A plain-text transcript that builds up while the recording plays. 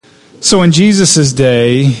So in Jesus'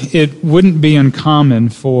 day, it wouldn't be uncommon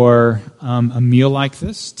for a meal like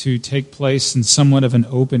this to take place in somewhat of an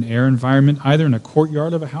open-air environment, either in a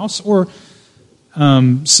courtyard of a house or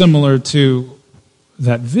similar to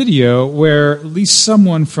that video, where at least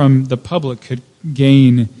someone from the public could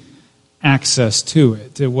gain access to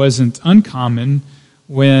it. It wasn't uncommon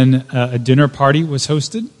when a dinner party was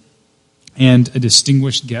hosted and a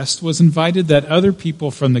distinguished guest was invited, that other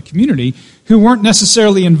people from the community who weren't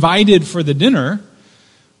necessarily invited for the dinner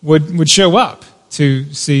would show up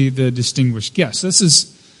to see the distinguished guest.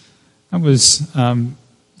 That was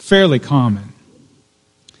fairly common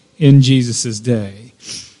in Jesus' day.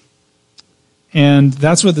 And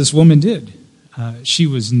that's what this woman did. She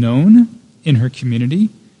was known in her community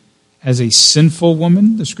as a sinful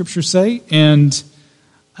woman, the scriptures say, and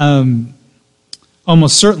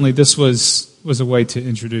almost certainly this was a way to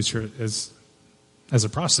introduce her as a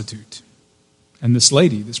prostitute. And this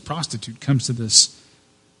lady, this prostitute, comes to this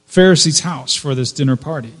Pharisee's house for this dinner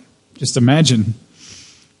party. Just imagine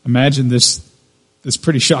this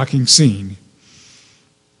pretty shocking scene.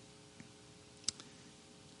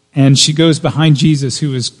 And she goes behind Jesus,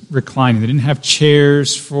 who is reclining. They didn't have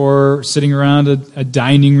chairs for sitting around a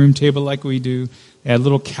dining room table like we do. They had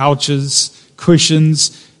little couches,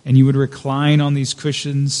 cushions, and you would recline on these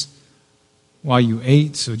cushions while you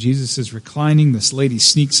ate. So Jesus is reclining. This lady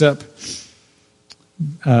sneaks up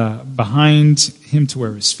behind him to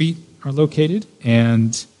where his feet are located,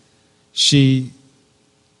 and she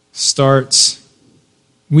starts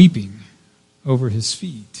weeping over his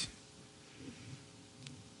feet.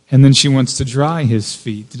 And then she wants to dry his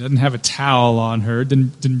feet. Doesn't have a towel on her,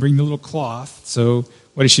 didn't bring the little cloth. So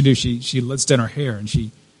what does she do? She lets down her hair and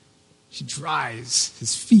she dries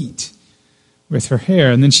his feet with her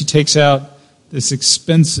hair. And then she takes out this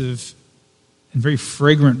expensive and very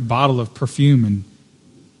fragrant bottle of perfume and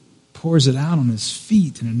pours it out on his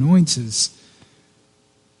feet and anoints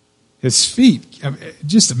his feet. I mean,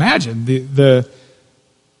 just imagine the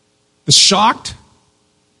shocked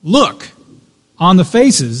look on the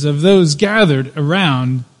faces of those gathered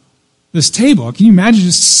around this table. Can you imagine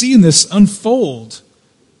just seeing this unfold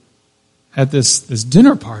at this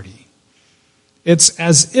dinner party? It's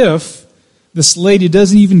as if this lady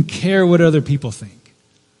doesn't even care what other people think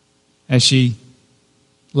as she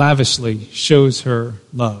lavishly shows her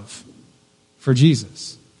love for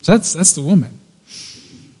Jesus. So that's the woman.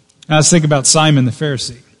 Now let's think about Simon the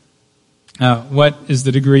Pharisee. What is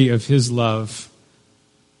the degree of his love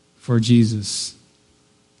for Jesus?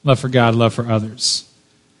 Love for God, love for others.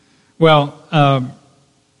 Well,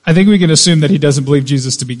 I think we can assume that he doesn't believe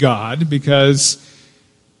Jesus to be God, because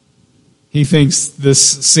he thinks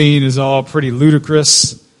this scene is all pretty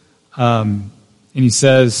ludicrous. And he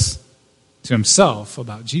says to himself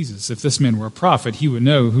about Jesus, if this man were a prophet, he would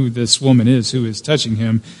know who this woman is who is touching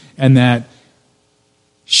him, and that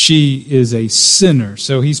she is a sinner.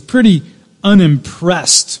 So he's pretty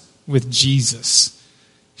unimpressed with Jesus.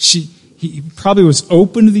 He probably was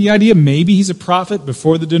open to the idea, maybe he's a prophet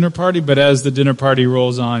before the dinner party, but as the dinner party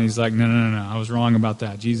rolls on, he's like, no, I was wrong about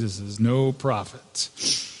that. Jesus is no prophet.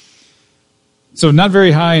 So not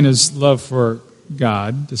very high in his love for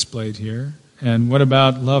God displayed here. And what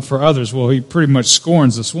about love for others? Well, he pretty much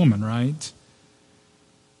scorns this woman, right?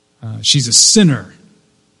 She's a sinner.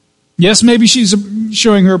 Yes, maybe she's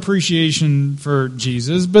showing her appreciation for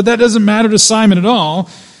Jesus, but that doesn't matter to Simon at all,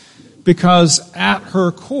 because at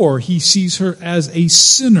her core, he sees her as a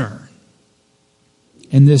sinner.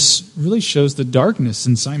 And this really shows the darkness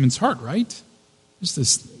in Simon's heart, right? Just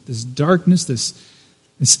this darkness,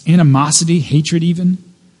 this animosity, hatred even,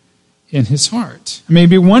 in his heart. It may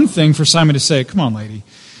be one thing for Simon to say, come on, lady,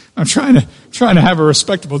 I'm trying to have a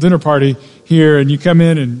respectable dinner party here, and you come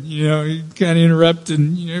in and, you kind of interrupt,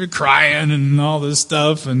 and, you're crying and all this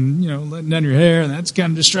stuff, and, letting down your hair, and that's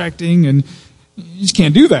kind of distracting, and you just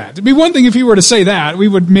can't do that. It'd be one thing if he were to say that. We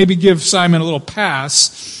would maybe give Simon a little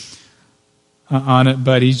pass on it,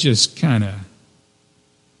 but he's just kind of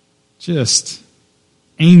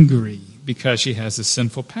angry because she has a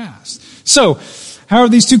sinful past. So, how are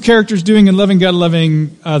these two characters doing in loving God,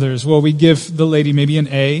 loving others? Well, we give the lady maybe an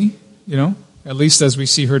A, at least as we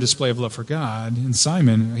see her display of love for God. And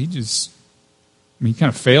Simon, he kind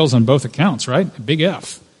of fails on both accounts, right? A big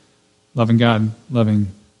F. Loving God, loving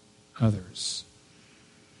others.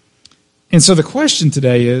 And so the question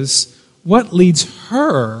today is, what leads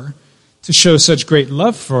her to show such great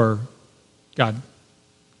love for God?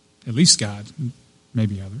 At least God,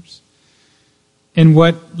 maybe others. And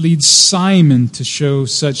what leads Simon to show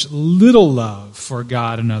such little love for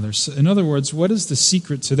God and others? In other words, what is the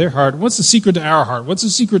secret to their heart? What's the secret to our heart? What's the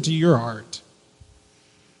secret to your heart?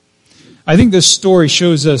 I think this story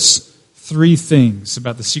shows us three things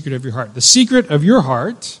about the secret of your heart. The secret of your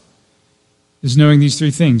heart is knowing these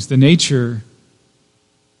three things: the nature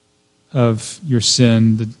of your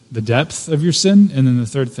sin, the depth of your sin, and then the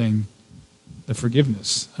third thing, the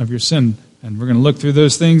forgiveness of your sin. And we're going to look through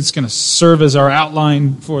those things. It's going to serve as our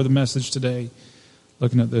outline for the message today,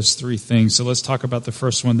 looking at those three things. So let's talk about the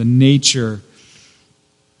first one, the nature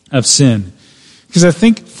of sin. Because I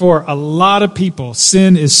think for a lot of people,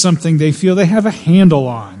 sin is something they feel they have a handle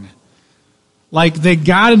on. Like they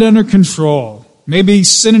got it under control. Maybe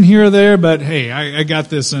sinning here or there, but hey, I got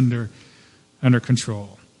this under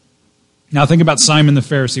control. Now think about Simon the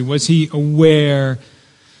Pharisee. Was he aware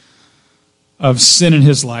of sin in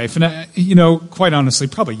his life? And, quite honestly,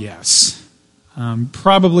 probably yes.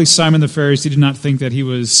 Probably Simon the Pharisee did not think that he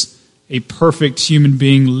was a perfect human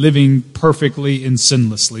being living perfectly and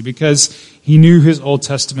sinlessly, because he knew his Old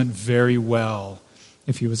Testament very well.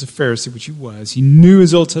 If he was a Pharisee, which he was, he knew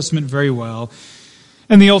his Old Testament very well.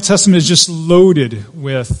 And the Old Testament is just loaded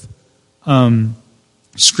with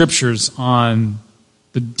scriptures on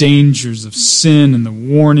the dangers of sin and the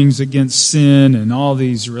warnings against sin and all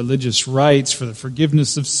these religious rites for the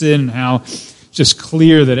forgiveness of sin, and how it's just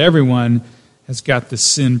clear that everyone has got the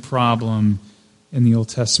sin problem in the Old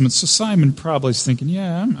Testament. So Simon probably is thinking,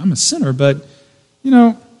 yeah, I'm a sinner, but,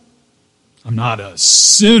 I'm not a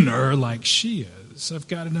sinner like she is. I've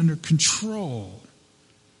got it under control.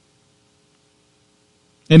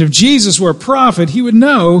 And if Jesus were a prophet, he would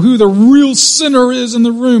know who the real sinner is in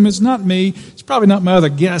the room. It's not me. It's probably not my other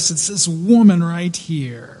guest. It's this woman right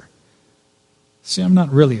here. See, I'm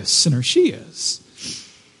not really a sinner. She is.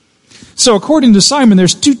 So according to Simon,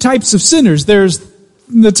 there's two types of sinners. There's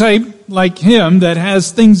the type like him that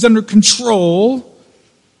has things under control.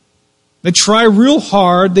 They try real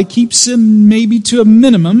hard. They keep sin maybe to a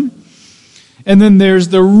minimum. And then there's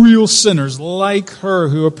the real sinners like her,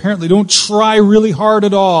 who apparently don't try really hard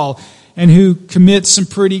at all and who commit some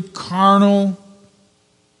pretty carnal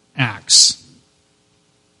acts.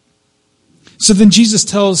 So then Jesus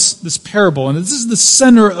tells this parable, and this is the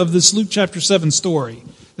center of this Luke chapter 7 story,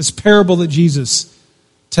 this parable that Jesus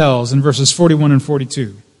tells in verses 41 and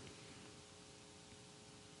 42.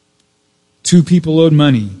 Two people owed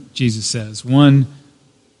money, Jesus says. One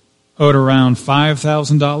owed around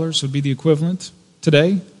 $5,000 would be the equivalent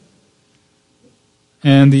today.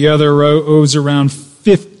 And the other owes around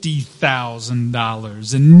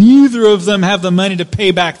 $50,000. And neither of them have the money to pay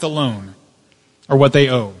back the loan, or what they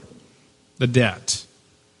owe, the debt.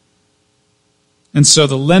 And so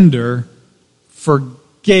the lender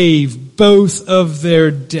forgave both of their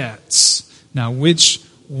debts. Now, which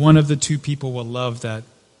one of the two people will love that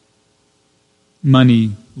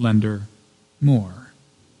money lender more?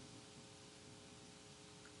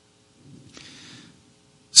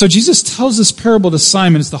 So Jesus tells this parable to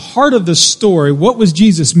Simon. It's the heart of the story. What was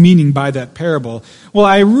Jesus meaning by that parable? Well,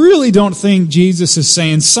 I really don't think Jesus is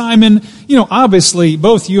saying, Simon, obviously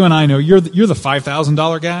both you and I know you're the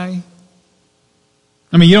 $5,000 guy.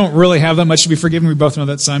 I mean, you don't really have that much to be forgiven. We both know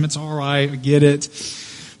that, Simon. It's all right. I get it.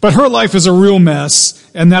 But her life is a real mess,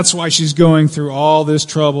 and that's why she's going through all this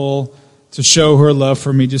trouble to show her love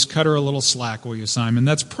for me. Just cut her a little slack, will you, Simon?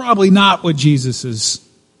 That's probably not what Jesus is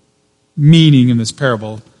meaning in this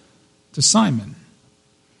parable to Simon.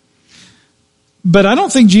 But I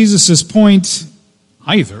don't think Jesus' point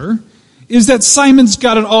either is that Simon's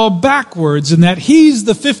got it all backwards and that he's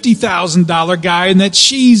the $50,000 guy and that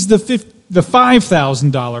she's the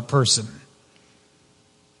 $5,000 person.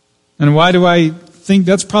 And why do I think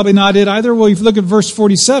that's probably not it either? Well, if you look at verse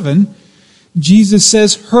 47, Jesus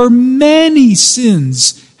says, her many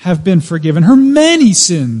sins have been forgiven. Her many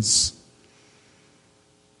sins.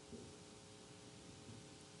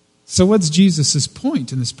 So what's Jesus'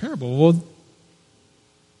 point in this parable? Well,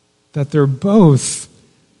 that they're both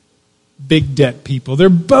big debt people. They're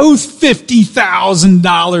both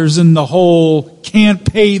 $50,000 in the hole, can't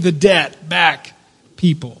pay the debt back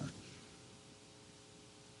people.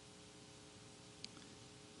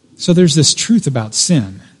 So there's this truth about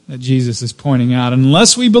sin that Jesus is pointing out.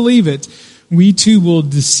 Unless we believe it, we too will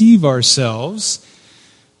deceive ourselves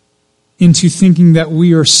into thinking that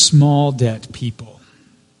we are small debt people.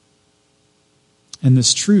 And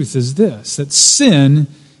this truth is this, that sin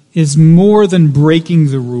is more than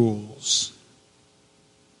breaking the rules.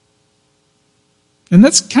 And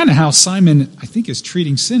that's kind of how Simon, I think, is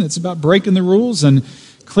treating sin. It's about breaking the rules, and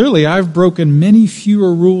clearly I've broken many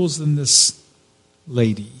fewer rules than this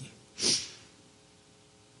lady.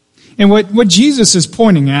 And what Jesus is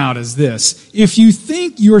pointing out is this. If you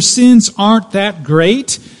think your sins aren't that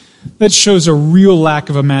great, that shows a real lack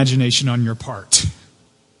of imagination on your part.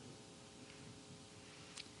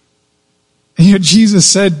 Jesus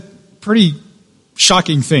said pretty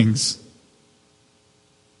shocking things.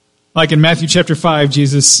 Like in Matthew chapter 5,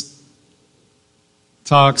 Jesus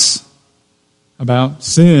talks about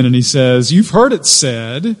sin, and he says, "You've heard it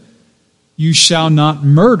said, you shall not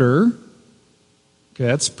murder." Okay,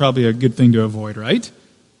 that's probably a good thing to avoid, right?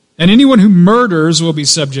 "And anyone who murders will be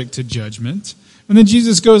subject to judgment." And then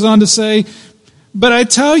Jesus goes on to say, "But I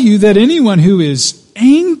tell you that anyone who is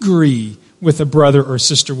angry with a brother or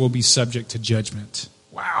sister will be subject to judgment."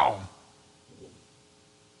 Wow.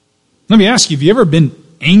 Let me ask you, have you ever been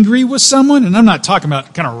angry with someone? And I'm not talking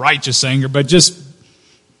about kind of righteous anger, but just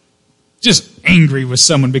angry with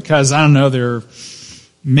someone because, I don't know, they're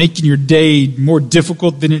making your day more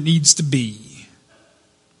difficult than it needs to be.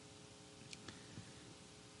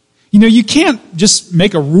 You can't just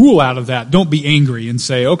make a rule out of that. Don't be angry and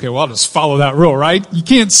say, okay, well, I'll just follow that rule, right? You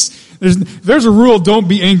can't, there's a rule, don't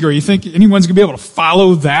be angry. You think anyone's going to be able to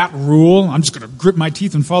follow that rule? I'm just going to grip my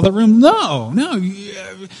teeth and follow that rule? No.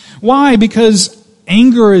 Why? Because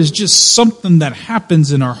anger is just something that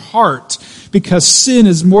happens in our heart. Because sin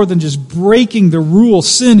is more than just breaking the rule.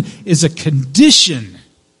 Sin is a condition.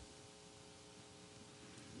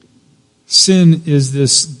 Sin is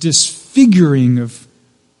this disfiguring of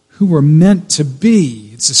who we're meant to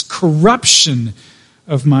be. It's this corruption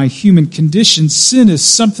of my human condition. Sin is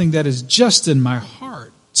something that is just in my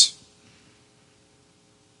heart.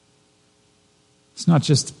 It's not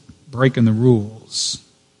just breaking the rules.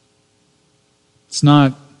 It's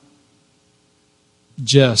not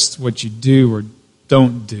just what you do or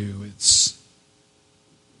don't do. It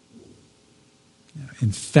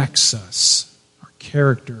infects us, our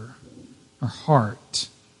character, our heart,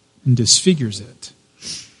 and disfigures it.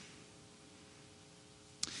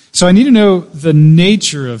 So I need to know the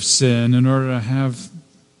nature of sin in order to have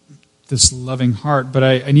this loving heart, but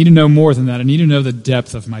I need to know more than that. I need to know the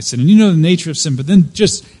depth of my sin. I need to know the nature of sin, but then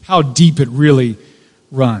just how deep it really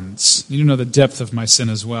runs. I need to know the depth of my sin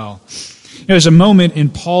as well. There's a moment in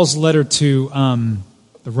Paul's letter to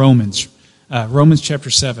the Romans, Romans chapter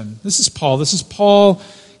 7. This is Paul.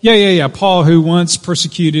 Paul, who once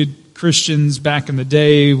persecuted Christians back in the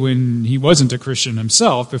day when he wasn't a Christian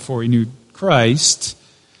himself, before he knew Christ.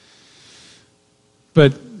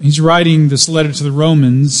 But he's writing this letter to the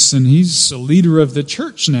Romans, and he's a leader of the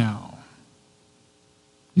church now.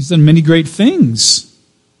 He's done many great things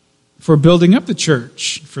for building up the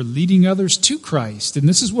church, for leading others to Christ. And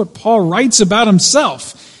this is what Paul writes about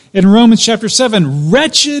himself in Romans chapter 7.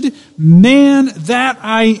 "Wretched man that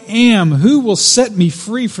I am, who will set me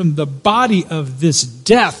free from the body of this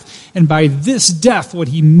death?" And by this death, what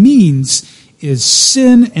he means is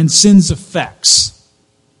sin and sin's effects.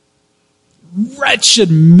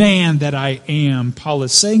 "Wretched man that I am," Paul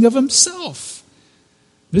is saying of himself.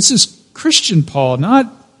 This is Christian Paul,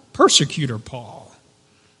 not persecutor Paul,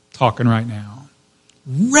 talking right now.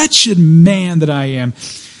 "Wretched man that I am."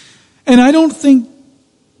 And I don't think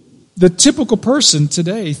the typical person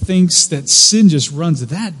today thinks that sin just runs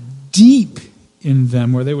that deep in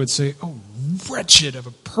them where they would say, "Oh, wretched of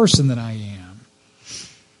a person that I am."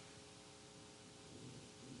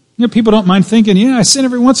 People don't mind thinking, I sin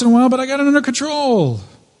every once in a while, but I got it under control.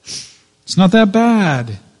 It's not that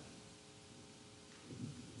bad.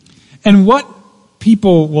 And what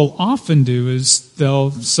people will often do is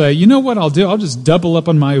they'll say, you know what I'll do? I'll just double up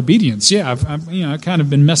on my obedience. I've kind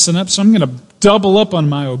of been messing up, so I'm going to double up on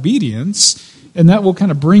my obedience, and that will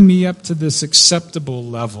kind of bring me up to this acceptable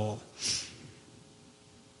level.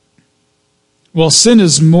 Well, sin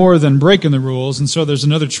is more than breaking the rules, and so there's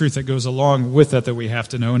another truth that goes along with that we have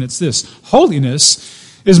to know, and it's this. Holiness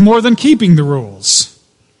is more than keeping the rules.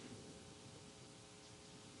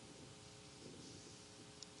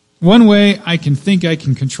 One way I can think I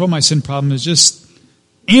can control my sin problem is just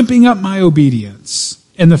amping up my obedience.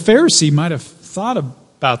 And the Pharisee might have thought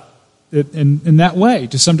about it in that way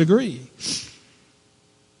to some degree.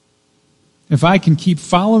 If I can keep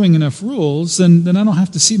following enough rules, then I don't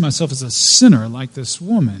have to see myself as a sinner like this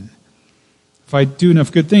woman. If I do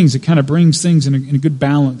enough good things, it kind of brings things in a good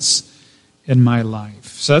balance in my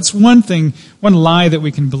life. So that's one thing, one lie that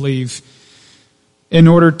we can believe in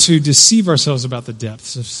order to deceive ourselves about the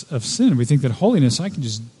depths of sin. We think that holiness, I can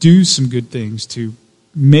just do some good things to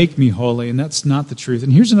make me holy, and that's not the truth.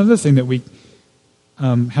 And here's another thing that we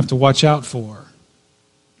have to watch out for.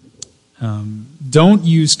 Don't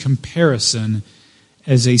use comparison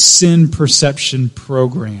as a sin perception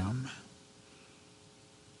program,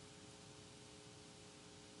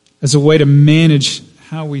 as a way to manage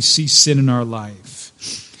how we see sin in our life.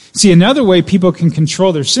 See, another way people can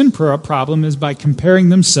control their sin problem is by comparing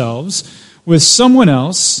themselves with someone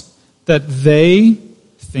else that they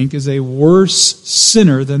think is a worse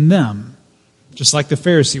sinner than them, just like the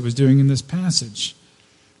Pharisee was doing in this passage.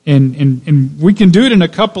 And we can do it in a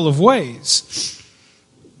couple of ways.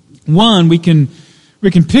 One, we can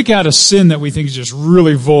pick out a sin that we think is just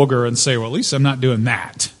really vulgar and say, well, at least I'm not doing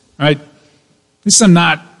that, right? At least I'm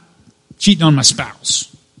not cheating on my spouse.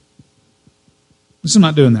 At least I'm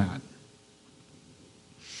not doing that.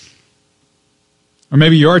 Or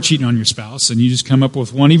maybe you are cheating on your spouse and you just come up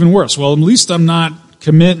with one even worse. Well, at least I'm not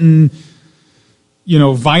committing,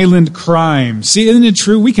 violent crime. See, isn't it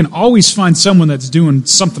true? We can always find someone that's doing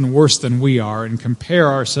something worse than we are and compare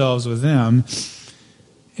ourselves with them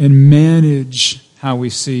and manage how we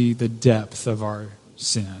see the depth of our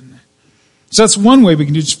sin. So that's one way we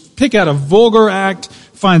can do. Just pick out a vulgar act,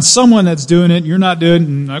 find someone that's doing it, you're not doing it,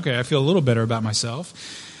 and okay, I feel a little better about myself.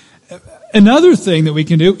 Another thing that we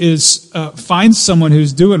can do is find someone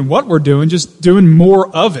who's doing what we're doing, just doing more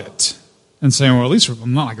of it, and saying, well, at least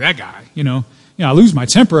I'm not like that guy. I lose my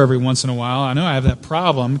temper every once in a while. I know I have that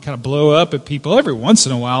problem, kind of blow up at people every once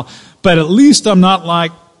in a while, but at least I'm not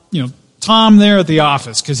like, Tom there at the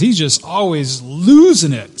office, because he's just always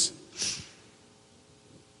losing it.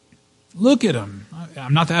 Look at him.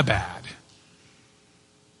 I'm not that bad.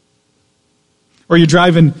 Or you're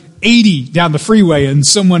driving 80 down the freeway and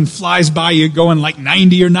someone flies by you going like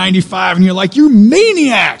 90 or 95 and you're like, you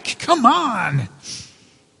maniac, come on.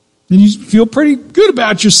 And you feel pretty good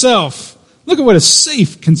about yourself. Look at what a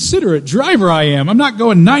safe, considerate driver I am. I'm not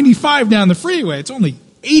going 95 down the freeway. It's only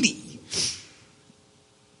 80.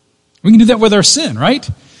 We can do that with our sin, right?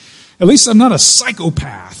 At least I'm not a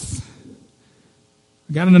psychopath.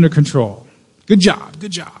 I got it under control. Good job,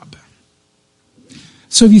 good job.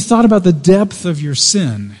 So have you thought about the depth of your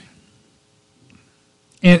sin?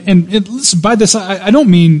 And listen, by this, I don't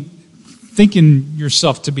mean thinking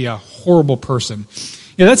yourself to be a horrible person.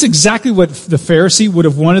 That's exactly what the Pharisee would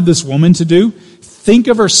have wanted this woman to do. Think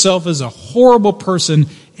of herself as a horrible person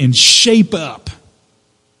and shape up.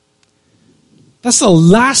 That's the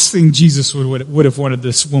last thing Jesus would have wanted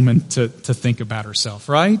this woman to think about herself,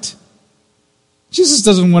 right? Jesus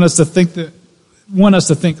doesn't want us to think,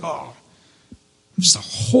 oh, I'm just a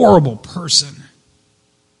horrible person.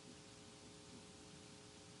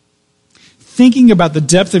 Thinking about the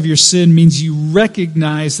depth of your sin means you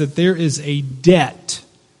recognize that there is a debt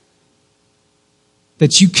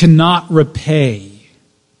that you cannot repay.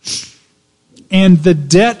 And the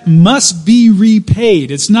debt must be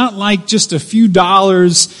repaid. It's not like just a few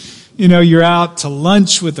dollars, you're out to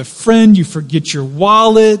lunch with a friend, you forget your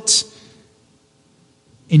wallet,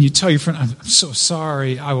 and you tell your friend, I'm so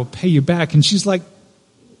sorry, I will pay you back. And she's like,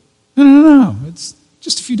 no, it's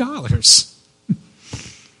just a few dollars.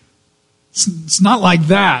 It's not like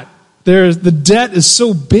that. The debt is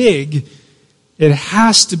so big, it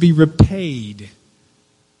has to be repaid.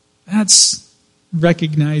 That's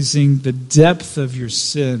recognizing the depth of your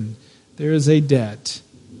sin. There is a debt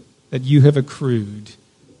that you have accrued,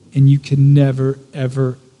 and you can never,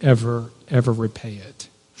 ever, ever, ever repay it.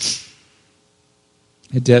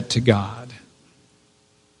 A debt to God.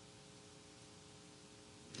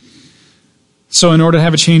 So in order to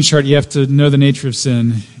have a change chart, you have to know the nature of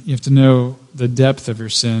sin. You have to know the depth of your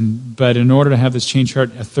sin. But in order to have this change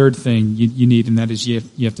chart, a third thing you need, and that is you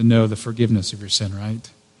have to know the forgiveness of your sin, right?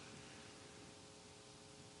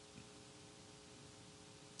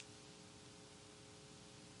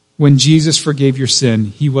 When Jesus forgave your sin,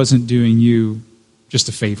 he wasn't doing you just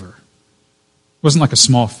a favor. It wasn't like a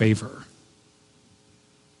small favor.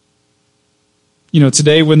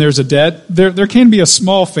 Today when there's a debt, there can be a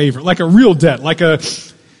small favor, like a real debt, like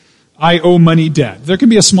I owe money debt. There can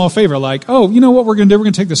be a small favor, like, oh, you know what we're going to do? We're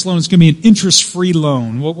going to take this loan. It's going to be an interest-free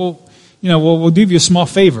loan. We'll give you a small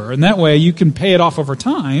favor, and that way you can pay it off over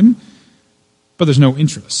time, but there's no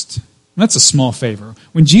interest. That's a small favor.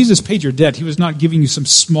 When Jesus paid your debt, he was not giving you some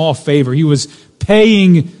small favor. He was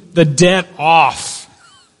paying the debt off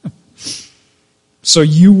so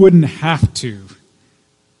you wouldn't have to.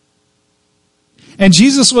 And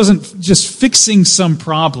Jesus wasn't just fixing some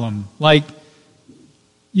problem, like,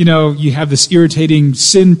 you have this irritating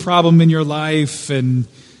sin problem in your life, and,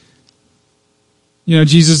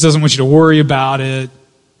 Jesus doesn't want you to worry about it.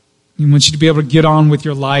 He wants you to be able to get on with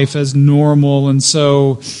your life as normal, and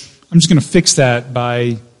so I'm just going to fix that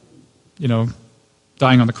by,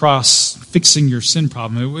 dying on the cross, fixing your sin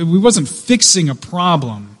problem. He wasn't fixing a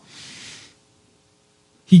problem.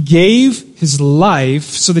 He gave his life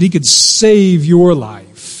so that he could save your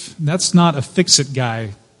life. That's not a fix-it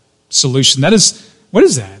guy solution. What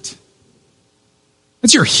is that?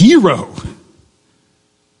 That's your hero.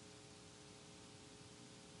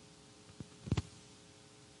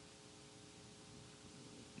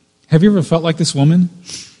 Have you ever felt like this woman?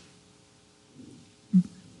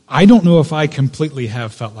 I don't know if I completely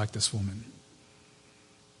have felt like this woman.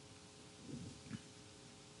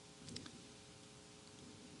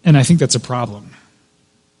 And I think that's a problem.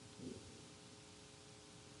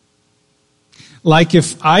 Like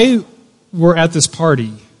if I were at this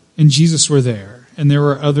party and Jesus were there and there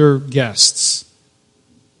were other guests,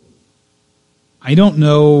 I don't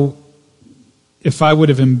know if I would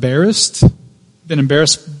have been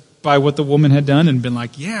embarrassed by what the woman had done and been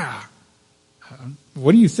like, yeah,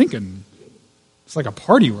 what are you thinking? It's like a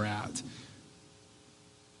party we're at.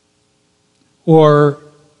 Or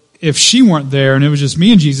if she weren't there and it was just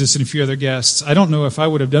me and Jesus and a few other guests, I don't know if I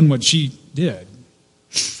would have done what she did.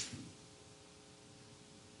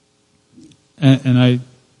 And I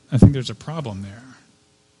think there's a problem there.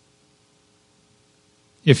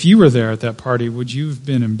 If you were there at that party, would you have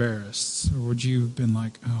been embarrassed? Or would you have been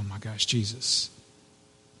like, oh my gosh, Jesus?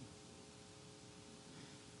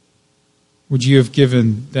 Would you have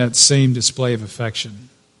given that same display of affection?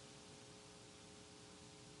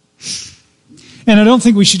 And I don't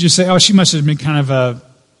think we should just say, oh, she must have been kind of a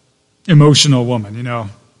emotional woman, you know.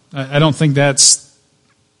 I don't think that's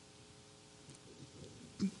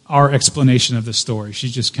our explanation of the story.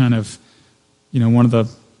 She's just kind of, one of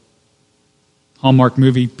the Hallmark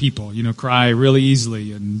movie people, cry really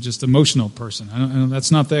easily and just emotional person. I don't,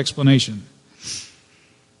 that's not the explanation.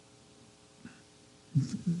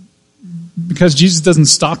 Because Jesus doesn't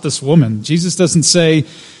stop this woman. Jesus doesn't say,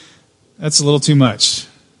 that's a little too much.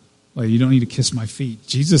 Like, you don't need to kiss my feet.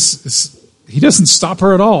 He doesn't stop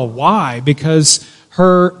her at all. Why? Because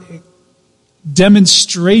her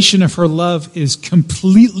demonstration of her love is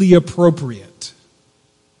completely appropriate.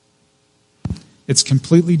 It's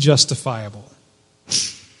completely justifiable.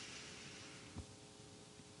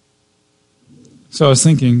 So I was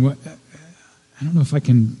thinking, I don't know if I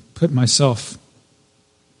can put myself,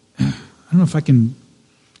 I don't know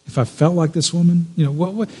if I felt like this woman,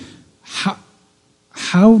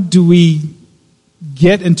 how do we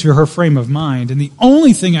get into her frame of mind? And the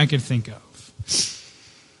only thing I could think of,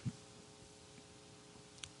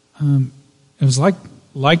 it was like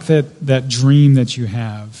that dream that you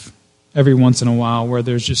have every once in a while where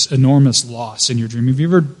there's just enormous loss in your dream. Have you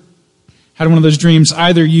ever had one of those dreams?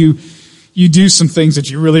 Either you do some things that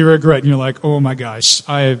you really regret and you're like, oh my gosh,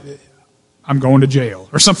 I'm going to jail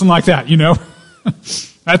or something like that,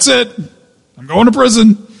 That's it. I'm going to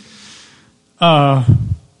prison.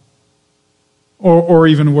 Or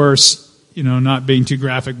even worse, not being too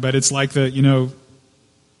graphic, but it's like the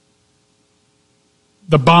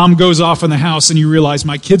bomb goes off in the house and you realize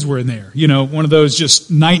my kids were in there. One of those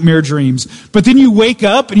just nightmare dreams. But then you wake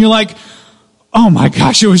up and you're like, oh my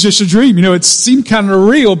gosh, it was just a dream. It seemed kind of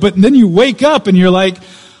real, but then you wake up and you're like,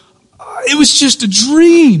 it was just a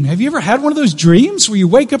dream. Have you ever had one of those dreams where you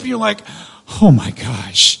wake up and you're like, oh my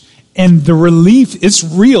gosh. And the relief, it's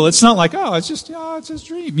real. It's not like, it's just a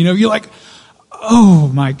dream. You're like,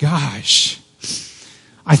 oh my gosh.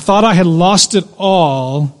 I thought I had lost it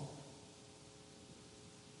all,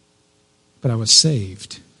 but I was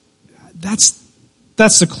saved. That's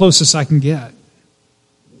the closest I can get.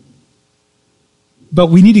 But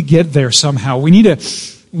we need to get there somehow. We need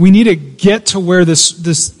to get to where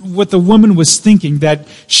this what the woman was thinking, that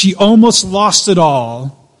she almost lost it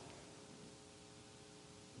all.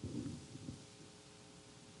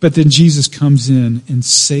 But then Jesus comes in and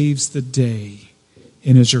saves the day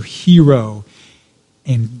and is her hero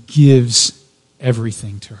and gives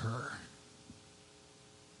everything to her.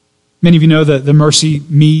 Many of you know the Mercy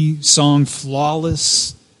Me song,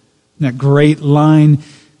 Flawless. That great line.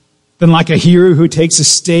 Then like a hero who takes a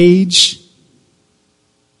stage,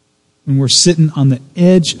 when we're sitting on the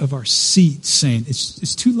edge of our seat saying,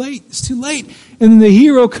 it's too late, it's too late. And then the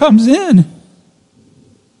hero comes in.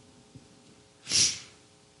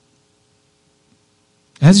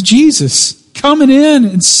 That's Jesus coming in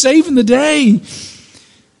and saving the day.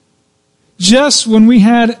 Just when we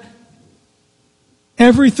had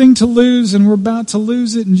everything to lose and we're about to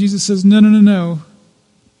lose it, and Jesus says, no.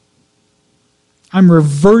 I'm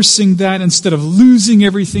reversing that. Instead of losing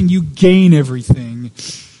everything, you gain everything.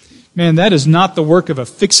 Man, that is not the work of a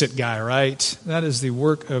fix-it guy, right? That is the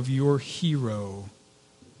work of your hero.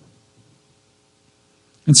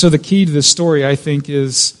 And so the key to this story, I think,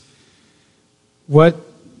 is what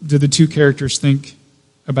do the two characters think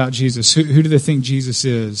about Jesus? Who do they think Jesus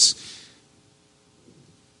is?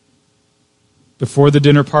 Before the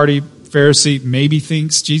dinner party, Pharisee maybe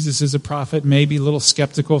thinks Jesus is a prophet, maybe a little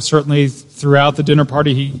skeptical. Certainly throughout the dinner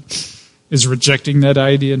party, he is rejecting that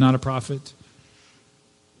idea, not a prophet.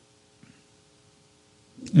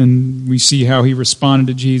 And we see how he responded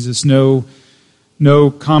to Jesus. No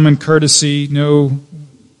common courtesy, no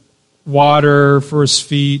water for his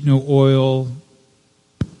feet, no oil.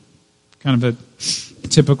 Kind of a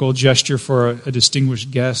typical gesture for a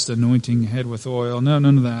distinguished guest, anointing head with oil. No,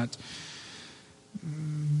 none of that.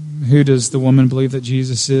 Who does the woman believe that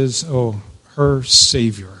Jesus is? Oh, her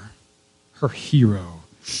Savior, her hero.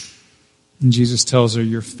 And Jesus tells her,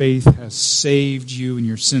 your faith has saved you and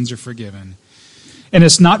your sins are forgiven. And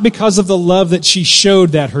it's not because of the love that she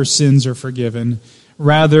showed that her sins are forgiven.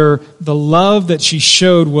 Rather, the love that she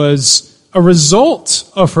showed was a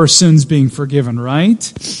result of her sins being forgiven, right?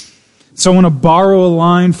 So I want to borrow a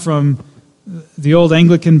line from the old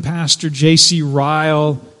Anglican pastor J.C.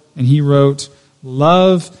 Ryle, and he wrote,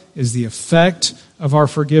 love is the effect of our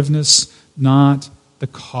forgiveness, not the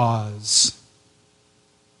cause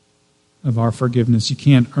of our forgiveness. You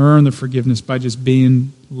can't earn the forgiveness by just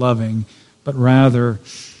being loving, but rather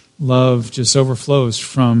love just overflows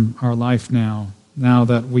from our life now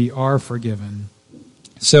that we are forgiven.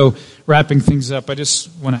 So, wrapping things up, I just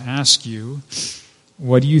want to ask you,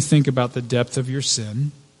 what do you think about the depth of your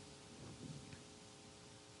sin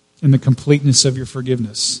and the completeness of your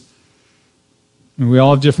forgiveness? And we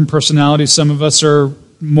all have different personalities. Some of us are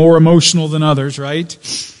more emotional than others, right?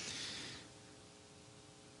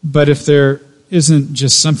 But if there isn't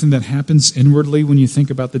just something that happens inwardly when you think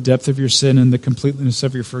about the depth of your sin and the completeness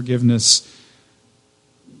of your forgiveness,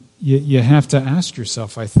 you have to ask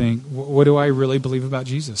yourself, I think, what do I really believe about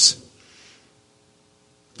Jesus?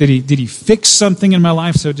 Did he fix something in my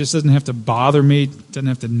life so it just doesn't have to bother me, doesn't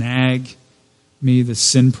have to nag me, the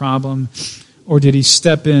sin problem? Or did he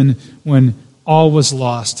step in when all was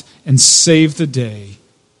lost and save the day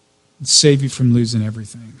and save you from losing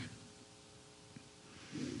everything?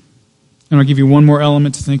 And I'll give you one more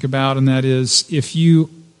element to think about, and that is, if you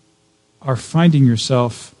are finding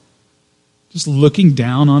yourself just looking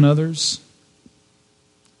down on others,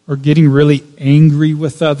 or getting really angry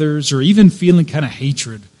with others, or even feeling kind of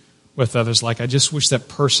hatred with others, like I just wish that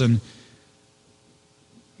person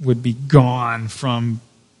would be gone from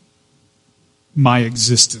my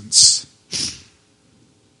existence.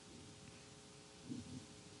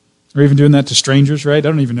 Or even doing that to strangers, right? I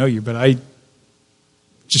don't even know you, but I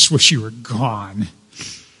just wish you were gone.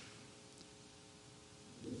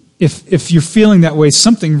 If you're feeling that way,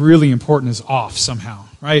 something really important is off somehow,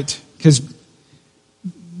 right? Because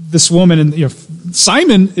this woman, and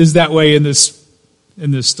Simon is that way in this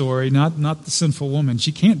story, not the sinful woman.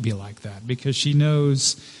 She can't be like that because she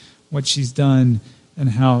knows what she's done and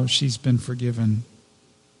how she's been forgiven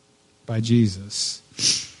by Jesus.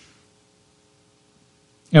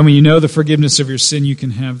 And when you know the forgiveness of your sin, you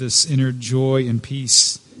can have this inner joy and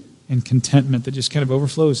peace and contentment that just kind of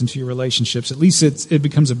overflows into your relationships. At least it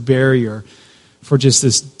becomes a barrier for just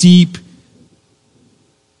this deep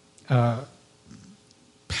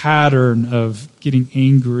pattern of getting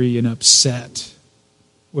angry and upset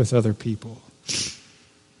with other people.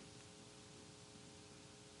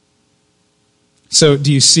 So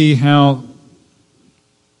do you see how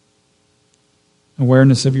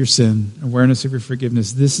awareness of your sin, awareness of your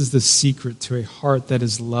forgiveness, this is the secret to a heart that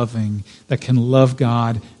is loving, that can love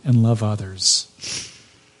God and love others.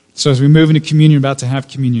 So as we move into communion, about to have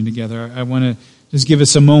communion together, I want to just give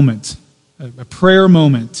us a moment, a prayer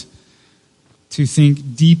moment, to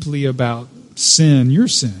think deeply about sin, your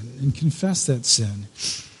sin, and confess that sin.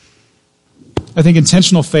 I think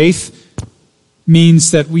intentional faith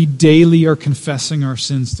means that we daily are confessing our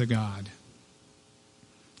sins to God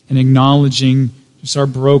and acknowledging just our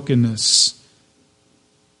brokenness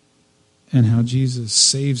and how Jesus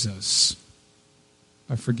saves us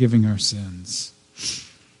by forgiving our sins.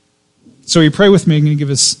 So you pray with me. I'm going to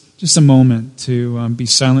give us just a moment to be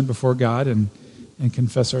silent before God and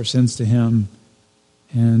confess our sins to Him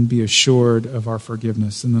and be assured of our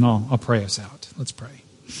forgiveness. And then I'll pray us out. Let's pray.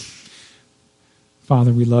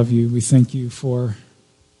 Father, we love you. We thank you for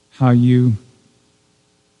how you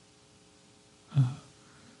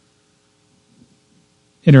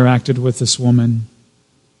interacted with this woman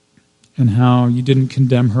and how you didn't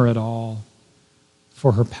condemn her at all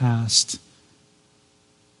for her past,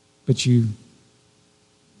 but you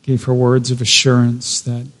gave her words of assurance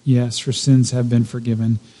that, yes, her sins have been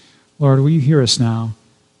forgiven. Lord, will you hear us now?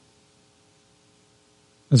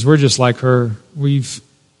 As we're just like her, we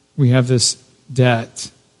have this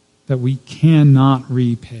debt that we cannot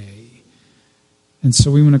repay. And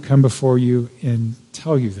so we want to come before you and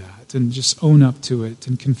tell you that, and just own up to it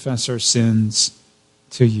and confess our sins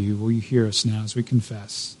to you. Will you hear us now as we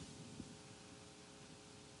confess?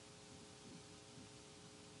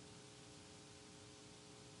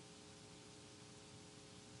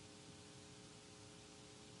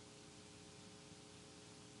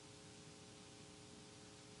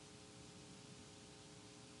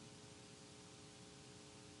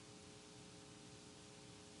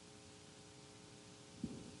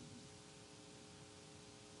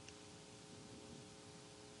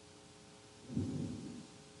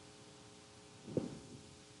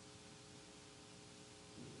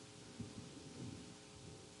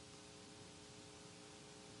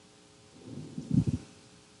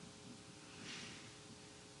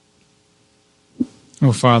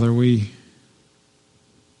 Oh, Father, we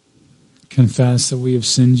confess that we have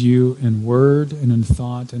sinned you in word and in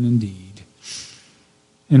thought and in deed.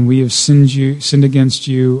 And we have sinned against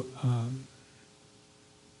you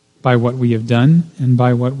by what we have done and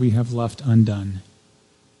by what we have left undone.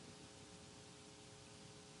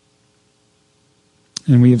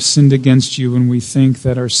 And we have sinned against you when we think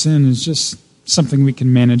that our sin is just something we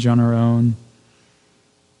can manage on our own.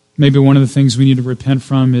 Maybe one of the things we need to repent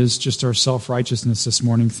from is just our self-righteousness this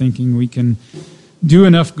morning, thinking we can do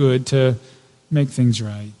enough good to make things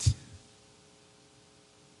right.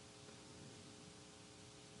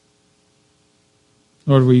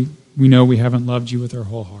 Lord, we know we haven't loved you with our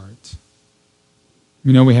whole heart.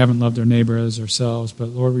 We know we haven't loved our neighbor as ourselves, but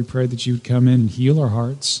Lord, we pray that you would come in and heal our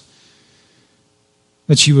hearts,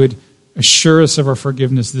 that you would assure us of our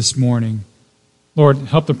forgiveness this morning. Lord,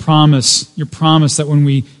 help your promise that when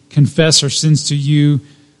we confess our sins to you,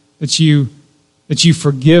 that you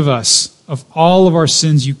forgive us of all of our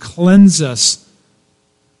sins. You cleanse us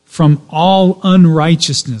from all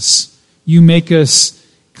unrighteousness. You make us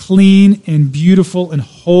clean and beautiful and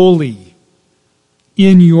holy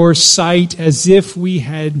in your sight as if we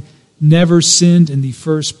had never sinned in the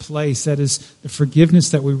first place. That is the forgiveness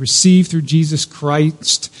that we receive through Jesus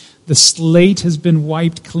Christ. The slate has been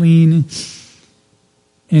wiped clean,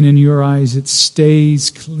 and in your eyes it stays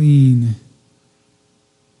clean.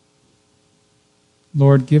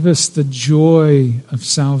 Lord, give us the joy of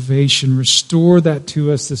salvation. Restore that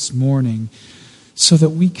to us this morning so that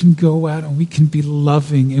we can go out and we can be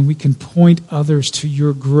loving and we can point others to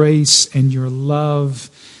your grace and your love,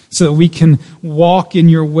 so that we can walk in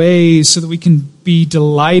your ways, so that we can be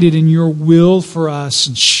delighted in your will for us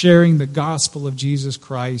and sharing the gospel of Jesus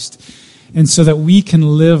Christ, and so that we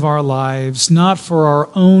can live our lives not for our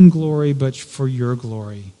own glory but for your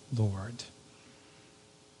glory, Lord.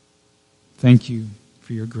 Thank you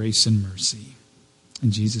for your grace and mercy.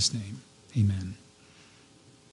 In Jesus' name, amen.